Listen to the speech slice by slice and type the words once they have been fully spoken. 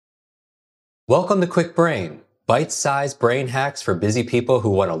Welcome to Quick Brain, bite-sized brain hacks for busy people who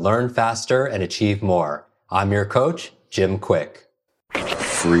want to learn faster and achieve more. I'm your coach, Jim Quick.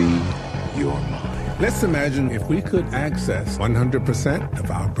 Free your mind. Let's imagine if we could access 100%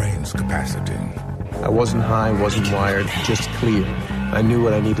 of our brain's capacity. I wasn't high, wasn't wired, just clear. I knew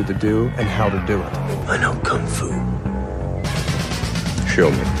what I needed to do and how to do it. I know Kung Fu.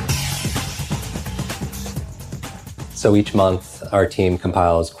 Show me. So each month, our team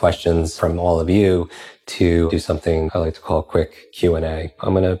compiles questions from all of you to do something I like to call quick Q&A.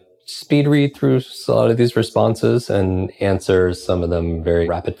 I'm going to speed read through a lot of these responses and answer some of them very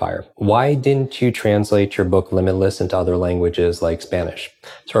rapid fire. Why didn't you translate your book Limitless into other languages like Spanish?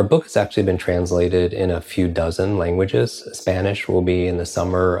 So our book has actually been translated in a few dozen languages. Spanish will be in the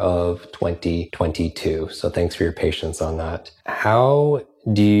summer of 2022. So thanks for your patience on that. How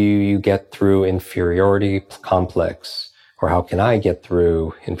do you get through inferiority complex? Or how can I get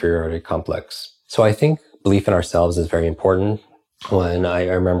through inferiority complex? So I think belief in ourselves is very important. When I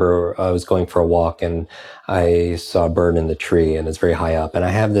remember I was going for a walk and I saw a bird in the tree and it's very high up. And I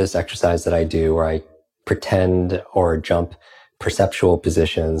have this exercise that I do where I pretend or jump perceptual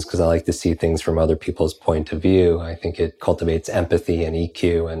positions because I like to see things from other people's point of view. I think it cultivates empathy and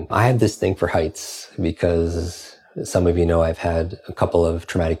EQ. And I have this thing for heights because some of you know I've had a couple of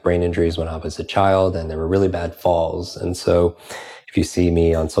traumatic brain injuries when I was a child and they were really bad falls. And so if you see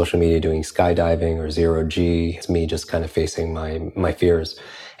me on social media doing skydiving or zero G, it's me just kind of facing my fears.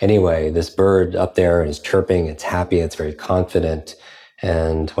 Anyway, this bird up there is chirping, it's happy, it's very confident.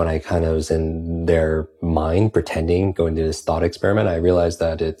 And when I kind of was in their mind pretending, going to this thought experiment, I realized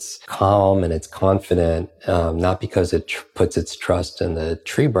that it's calm and it's confident, not because it puts its trust in the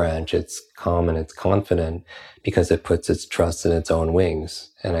tree branch. It's calm and it's confident because it puts its trust in its own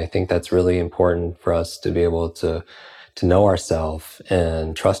wings. And I think that's really important for us to be able to know ourselves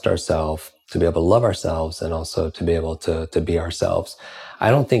and trust ourselves, to be able to love ourselves and also to be able to be ourselves. I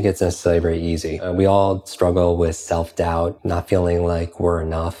don't think it's necessarily very easy. We all struggle with self-doubt, not feeling like we're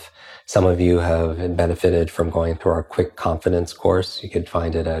enough. Some of you have benefited from going through our Quick Confidence course. You could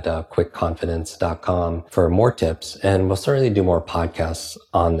find it at quickconfidence.com for more tips. And we'll certainly do more podcasts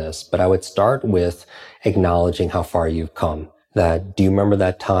on this. But I would start with acknowledging how far you've come. Do you remember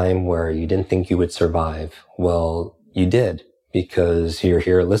that time where you didn't think you would survive? Well, you did, because you're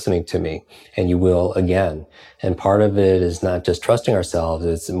here listening to me, and you will again. And part of it is not just trusting ourselves,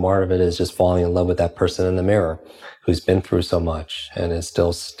 it's more of it is just falling in love with that person in the mirror who's been through so much and is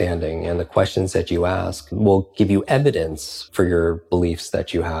still standing. And the questions that you ask will give you evidence for your beliefs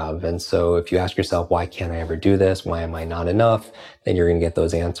that you have. And so if you ask yourself, why can't I ever do this? Why am I not enough? Then you're going to get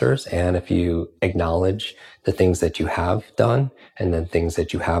those answers. And if you acknowledge the things that you have done and then things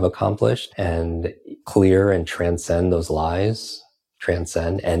that you have accomplished and clear and transcend those lies,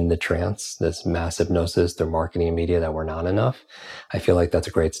 end the trance, this massive gnosis through marketing and media that we're not enough, I feel like that's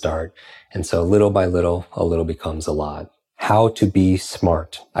a great start. And so little by little, a little becomes a lot. How to be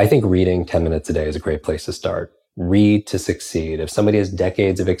smart. I think reading 10 minutes a day is a great place to start. Read to succeed. If somebody has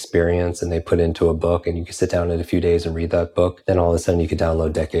decades of experience and they put into a book and you can sit down in a few days and read that book, then all of a sudden you could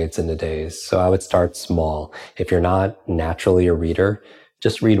download decades into days. So I would start small. If you're not naturally a reader,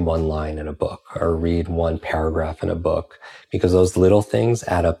 just read one line in a book or read one paragraph in a book, because those little things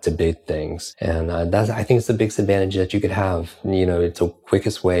add up to big things. And I think it's the biggest advantage that you could have. It's the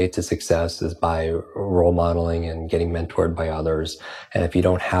quickest way to success is by role modeling and getting mentored by others. And if you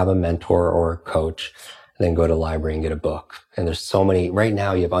don't have a mentor or a coach, then go to the library and get a book. And there's so many, right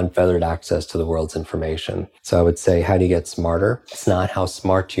now you have unfettered access to the world's information. So I would say, how do you get smarter? It's not how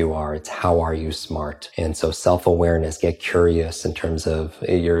smart you are, it's how are you smart? And so self-awareness, get curious in terms of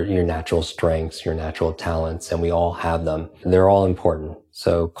your natural strengths, your natural talents, and we all have them. They're all important.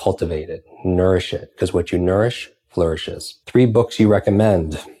 So cultivate it, nourish it, because what you nourish flourishes. 3 books you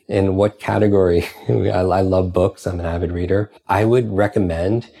recommend. In what category? I love books. I'm an avid reader. I would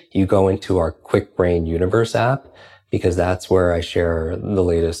recommend you go into our Quick Brain Universe app, because that's where I share the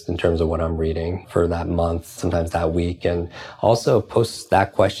latest in terms of what I'm reading for that month, sometimes that week. And also post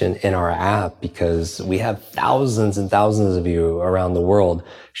that question in our app, because we have thousands and thousands of you around the world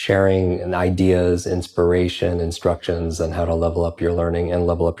sharing ideas, inspiration, instructions on how to level up your learning and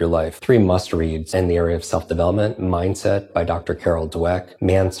level up your life. 3 must-reads in the area of self-development: Mindset by Dr. Carol Dweck,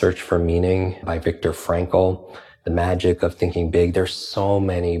 Man's Search for Meaning by Viktor Frankl, The Magic of Thinking Big. There's so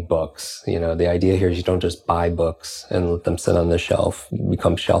many books. The idea here is you don't just buy books and let them sit on the shelf.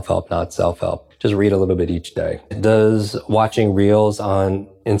 Become shelf help, not self-help. Just read a little bit each day. Does watching reels on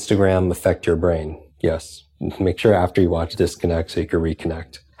Instagram affect your brain? Yes. Make sure after you watch disconnect so you can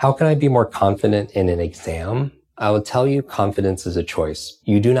reconnect. How can I be more confident in an exam? I would tell you confidence is a choice.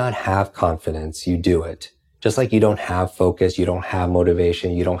 You do not have confidence, you do it. Just like you don't have focus, you don't have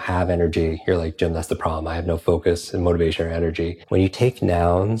motivation, you don't have energy. You're like, Jim, that's the problem. I have no focus and motivation or energy. When you take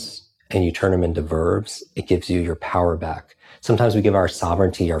nouns and you turn them into verbs, it gives you your power back. Sometimes we give our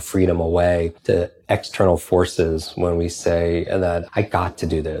sovereignty, our freedom away to external forces when we say that I got to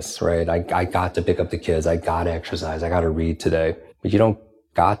do this, right? I got to pick up the kids. I got to exercise. I got to read today. But you don't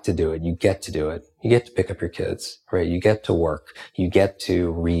got to do it. You get to do it. You get to pick up your kids, right? You get to work. You get to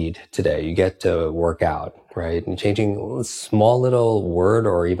read today. You get to work out, right? And changing a small little word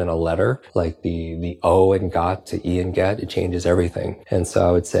or even a letter like the O in got to E in get, it changes everything. And so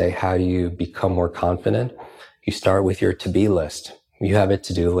I would say, how do you become more confident? You start with your to-be list. You have a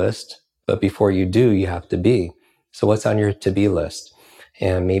to-do list, but before you do, you have to be. So what's on your to-be list?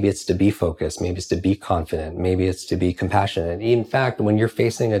 And maybe it's to be focused. Maybe it's to be confident. Maybe it's to be compassionate. In fact, when you're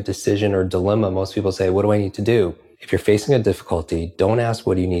facing a decision or dilemma, most people say, what do I need to do? If you're facing a difficulty, don't ask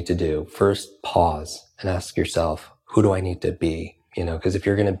what do you need to do. First, pause and ask yourself, who do I need to be? Because if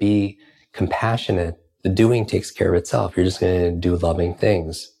you're going to be compassionate, the doing takes care of itself. You're just going to do loving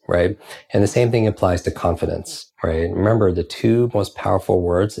things, right? And the same thing applies to confidence, right? Remember, the two most powerful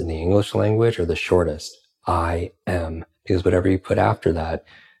words in the English language are the shortest. I am. Because whatever you put after that,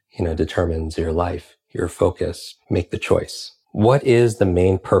 determines your life, your focus. Make the choice. What is the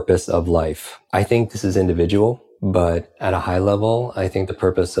main purpose of life? I think this is individual, but at a high level, I think the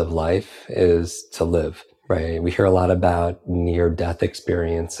purpose of life is to live, right? We hear a lot about near-death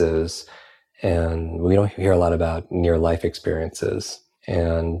experiences, and we don't hear a lot about near-life experiences.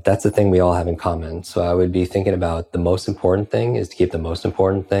 And that's the thing we all have in common. So I would be thinking about the most important thing is to keep the most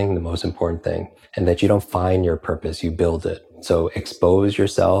important thing, and that you don't find your purpose, you build it. So expose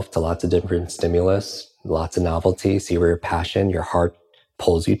yourself to lots of different stimulus, lots of novelty, see where your passion, your heart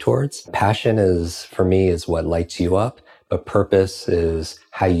pulls you towards. Passion for me, is what lights you up, but purpose is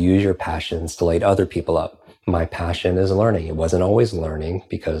how you use your passions to light other people up. My passion is learning. It wasn't always learning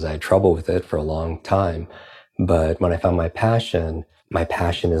because I had trouble with it for a long time. But when I found my passion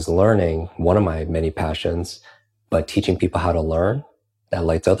is learning, one of my many passions, but teaching people how to learn, that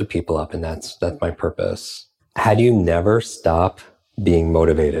lights other people up, and that's my purpose. How do you never stop being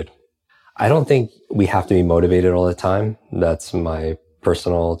motivated? I don't think we have to be motivated all the time. That's my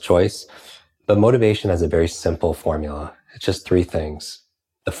personal choice. But motivation has a very simple formula. It's just three things.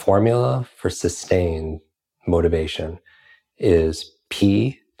 The formula for sustained motivation is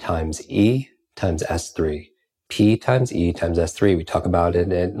P times E times S3. P times E times S3. We talk about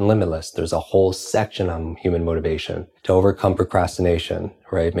it in Limitless. There's a whole section on human motivation to overcome procrastination,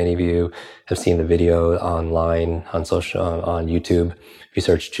 right? Many of you have seen the video online, on YouTube. If you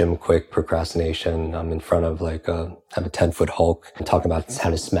search Jim Quick procrastination, I'm in front of have a 10-foot Hulk and talk about how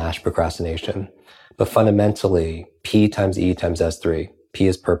to smash procrastination. But fundamentally, P times E times S3. P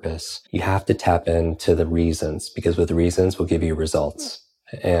is purpose. You have to tap into the reasons, because with reasons will give you results.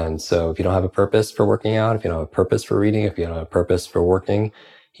 And so if you don't have a purpose for working out, if you don't have a purpose for reading, if you don't have a purpose for working,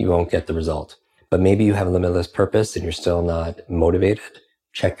 you won't get the result. But maybe you have a limitless purpose and you're still not motivated.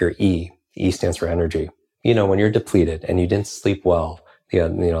 Check your E. E stands for energy. When you're depleted and you didn't sleep well,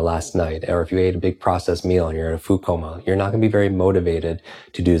 last night, or if you ate a big processed meal and you're in a food coma, you're not going to be very motivated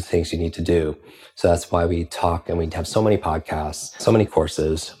to do the things you need to do. So that's why we talk, and we have so many podcasts, so many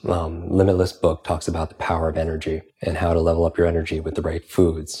courses. Limitless book talks about the power of energy and how to level up your energy with the right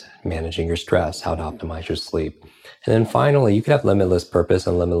foods, managing your stress, how to optimize your sleep. And then finally, you could have limitless purpose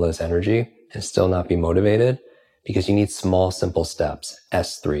and limitless energy and still not be motivated, because you need small, simple steps.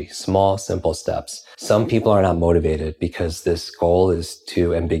 S3, small, simple steps. Some people are not motivated because this goal is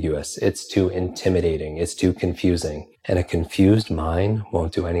too ambiguous. It's too intimidating. It's too confusing. And a confused mind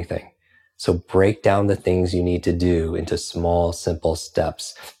won't do anything. So break down the things you need to do into small, simple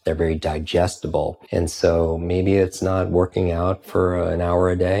steps. They're very digestible. And so maybe it's not working out for an hour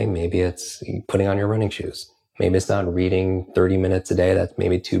a day. Maybe it's putting on your running shoes. Maybe it's not reading 30 minutes a day. That's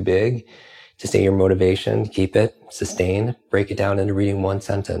maybe too big. To stay your motivation, keep it sustained, break it down into reading one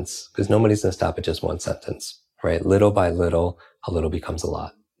sentence, because nobody's going to stop at just one sentence, right? Little by little, a little becomes a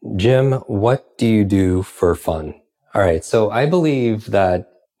lot. Jim, what do you do for fun? All right. So I believe that,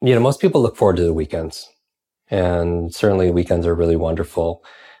 most people look forward to the weekends, and certainly weekends are really wonderful.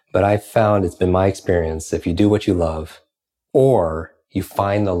 But I've found, it's been my experience, if you do what you love, or you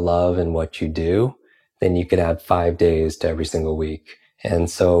find the love in what you do, then you could add 5 days to every single week. And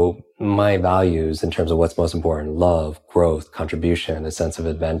so my values in terms of what's most important, love, growth, contribution, a sense of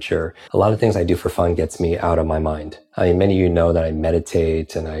adventure, a lot of things I do for fun gets me out of my mind. I mean, many of you know that I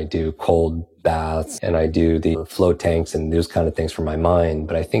meditate and I do cold baths and I do the float tanks and those kind of things for my mind.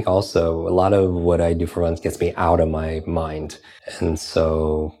 But I think also a lot of what I do for fun gets me out of my mind. And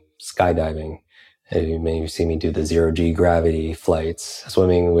so skydiving. You may see me do the 0G gravity flights,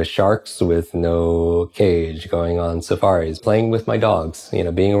 swimming with sharks with no cage, going on safaris, playing with my dogs,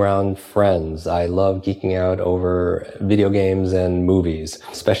 being around friends. I love geeking out over video games and movies,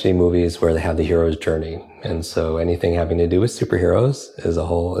 especially movies where they have the hero's journey. And so anything having to do with superheroes is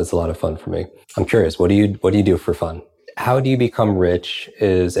a lot of fun for me. I'm curious, what do you do for fun? How do you become rich?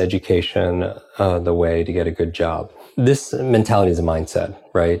 Is education the way to get a good job? This mentality is a mindset,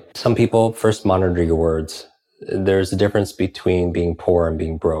 right? Some people first monitor your words. There's a difference between being poor and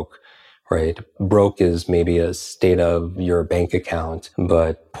being broke, right? Broke is maybe a state of your bank account,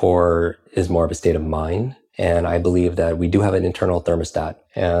 but poor is more of a state of mind. And I believe that we do have an internal thermostat.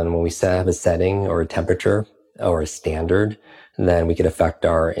 And when we have a setting or a temperature or a standard, then we can affect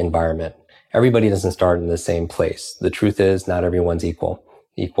our environment. Everybody doesn't start in the same place. The truth is not everyone's equal.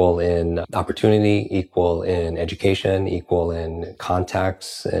 Equal in opportunity, equal in education, equal in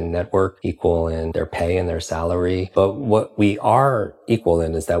contacts and network, equal in their pay and their salary. But what we are equal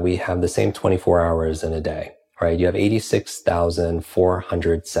in is that we have the same 24 hours in a day, right? You have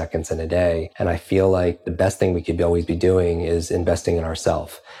 86,400 seconds in a day. And I feel like the best thing we could always be doing is investing in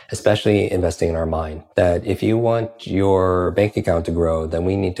ourselves, especially investing in our mind. That if you want your bank account to grow, then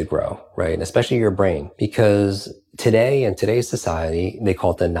we need to grow, right? And especially your brain, because today, in today's society, they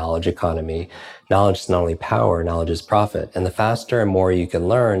call it the knowledge economy. Knowledge is not only power, knowledge is profit. And the faster and more you can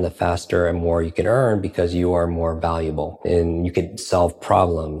learn, the faster and more you can earn because you are more valuable. And you could solve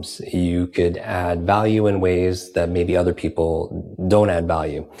problems. You could add value in ways that maybe other people don't add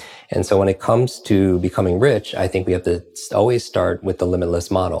value. And so when it comes to becoming rich, I think we have to always start with the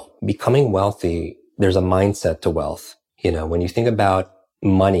limitless model. Becoming wealthy, there's a mindset to wealth. When you think about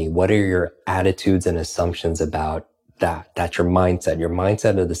money, what are your attitudes and assumptions about that? That's your mindset. Your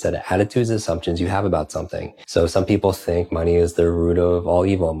mindset are the set of attitudes and assumptions you have about something. So some people think money is the root of all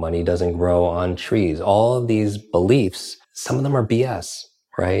evil. Money doesn't grow on trees. All of these beliefs, some of them are BS,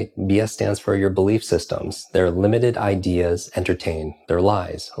 right? BS stands for your belief systems. They're limited ideas entertained. They're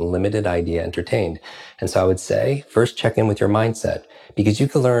lies. A limited idea entertained. And so I would say first check in with your mindset, because you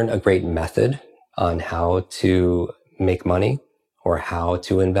can learn a great method on how to make money or how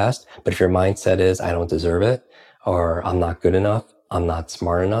to invest. But if your mindset is, I don't deserve it, or I'm not good enough, I'm not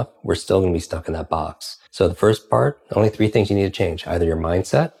smart enough, we're still going to be stuck in that box. So the first part, only 3 things you need to change, either your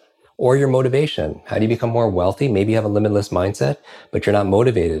mindset or your motivation. How do you become more wealthy? Maybe you have a limitless mindset, but you're not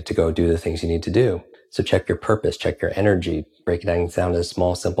motivated to go do the things you need to do. So check your purpose, check your energy, break it down to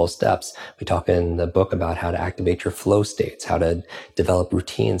small, simple steps. We talk in the book about how to activate your flow states, how to develop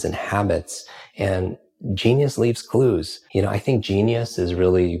routines and habits. And genius leaves clues. I think genius is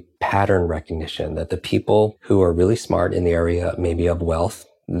really pattern recognition, that the people who are really smart in the area maybe of wealth,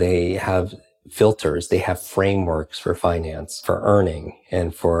 they have filters, they have frameworks for finance, for earning,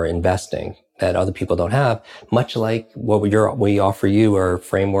 and for investing that other people don't have, much like what we offer you are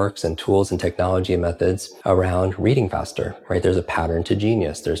frameworks and tools and technology and methods around reading faster, right? There's a pattern to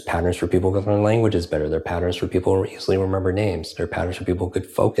genius. There's patterns for people who can learn languages better. There are patterns for people who easily remember names. There are patterns for people who could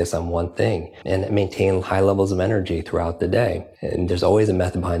focus on one thing and maintain high levels of energy throughout the day. And there's always a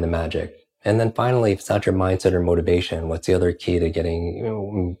method behind the magic. And then finally, if it's not your mindset or motivation, what's the other key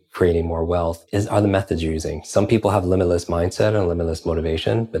to creating more wealth are the methods you're using. Some people have limitless mindset and limitless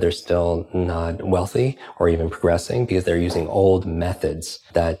motivation, but they're still not wealthy or even progressing because they're using old methods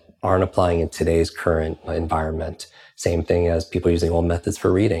that aren't applying in today's current environment. Same thing as people using old methods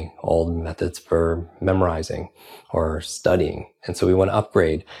for reading, old methods for memorizing or studying. And so we want to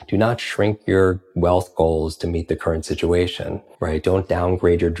upgrade. Do not shrink your wealth goals to meet the current situation, right? Don't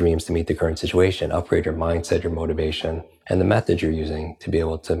downgrade your dreams to meet the current situation. Upgrade your mindset, your motivation, and the method you're using to be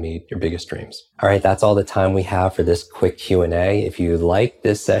able to meet your biggest dreams. All right, that's all the time we have for this quick Q&A. If you like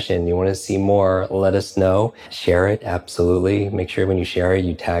this session, you want to see more, let us know. Share it, absolutely. Make sure when you share it,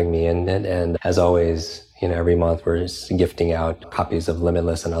 you tag me in it. And as always, every month we're gifting out copies of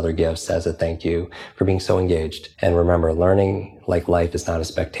Limitless and other gifts as a thank you for being so engaged. And remember, learning like life is not a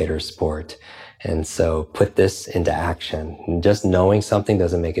spectator sport. And so put this into action. Just knowing something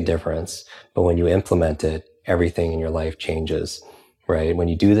doesn't make a difference, but when you implement it, everything in your life changes, right? When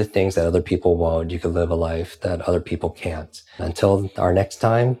you do the things that other people won't, you can live a life that other people can't. Until our next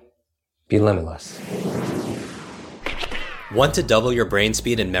time, be limitless. Want to double your brain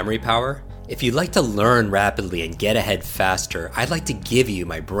speed and memory power? If you'd like to learn rapidly and get ahead faster, I'd like to give you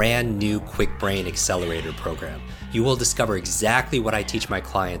my brand new Quick Brain Accelerator program. You will discover exactly what I teach my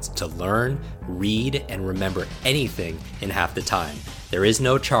clients to learn, read, and remember anything in half the time. There is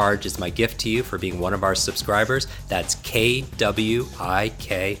no charge. It's my gift to you for being one of our subscribers. That's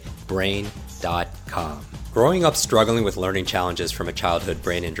kwikbrain.com. Growing up struggling with learning challenges from a childhood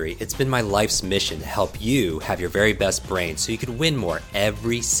brain injury, it's been my life's mission to help you have your very best brain so you can win more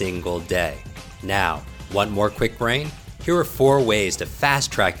every single day. Now, want more Quick Brain? Here are 4 ways to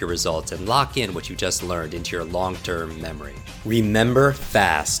fast track your results and lock in what you just learned into your long-term memory. Remember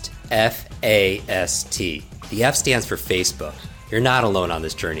FAST, F-A-S-T. The F stands for Facebook. You're not alone on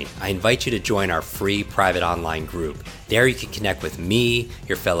this journey. I invite you to join our free private online group. There you can connect with me,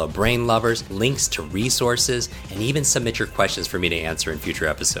 your fellow brain lovers, links to resources, and even submit your questions for me to answer in future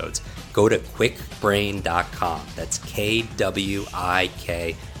episodes. Go to kwikbrain.com. That's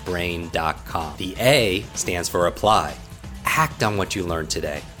K-W-I-K brain.com. The A stands for apply. Act on what you learned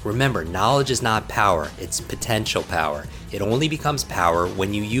today. Remember, knowledge is not power, it's potential power. It only becomes power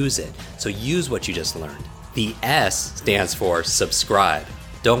when you use it. So use what you just learned. The S stands for subscribe.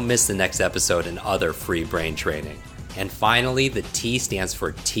 Don't miss the next episode and other free brain training. And finally, the T stands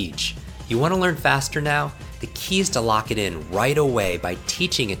for teach. You want to learn faster now? The key is to lock it in right away by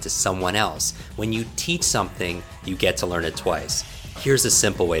teaching it to someone else. When you teach something, you get to learn it twice. Here's a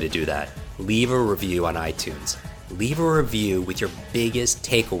simple way to do that. Leave a review on iTunes. Leave a review with your biggest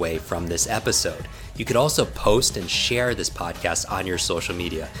takeaway from this episode. You could also post and share this podcast on your social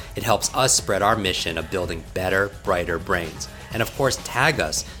media. It helps us spread our mission of building better, brighter brains. And of course, tag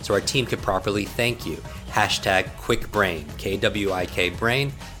us so our team can properly thank you. Hashtag QuickBrain, K-W-I-K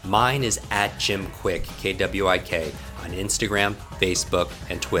brain. Mine is @JimQuick, K-W-I-K, on Instagram, Facebook,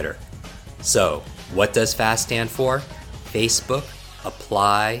 and Twitter. So, what does FAST stand for? Facebook,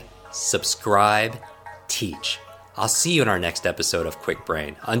 apply, subscribe, teach. I'll see you in our next episode of Quick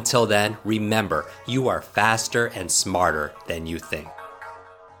Brain. Until then, remember, you are faster and smarter than you think.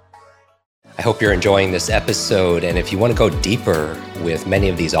 I hope you're enjoying this episode. And if you want to go deeper with many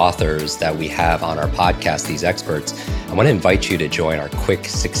of these authors that we have on our podcast, these experts, I want to invite you to join our Quick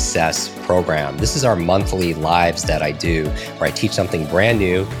Success program. This is our monthly lives that I do, where I teach something brand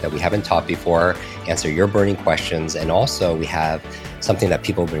new that we haven't taught before, answer your burning questions. And also we have something that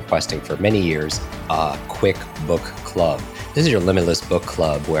people have been requesting for many years, a Quick Book Club. This is your limitless book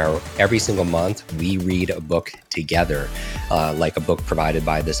club where every single month we read a book together, like a book provided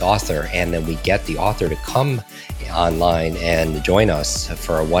by this author. And then we get the author to come online and join us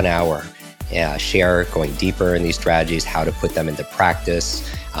for a 1 hour, share going deeper in these strategies, how to put them into practice.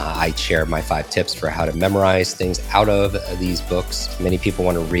 I share my 5 tips for how to memorize things out of these books. Many people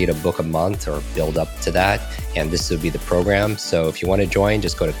want to read a book a month or build up to that, and this would be the program. So if you want to join,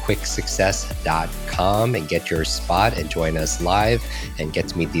 just go to quicksuccess.com and get your spot and join us live and get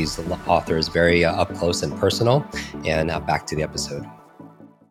to meet these authors very up close and personal. And back to the episode.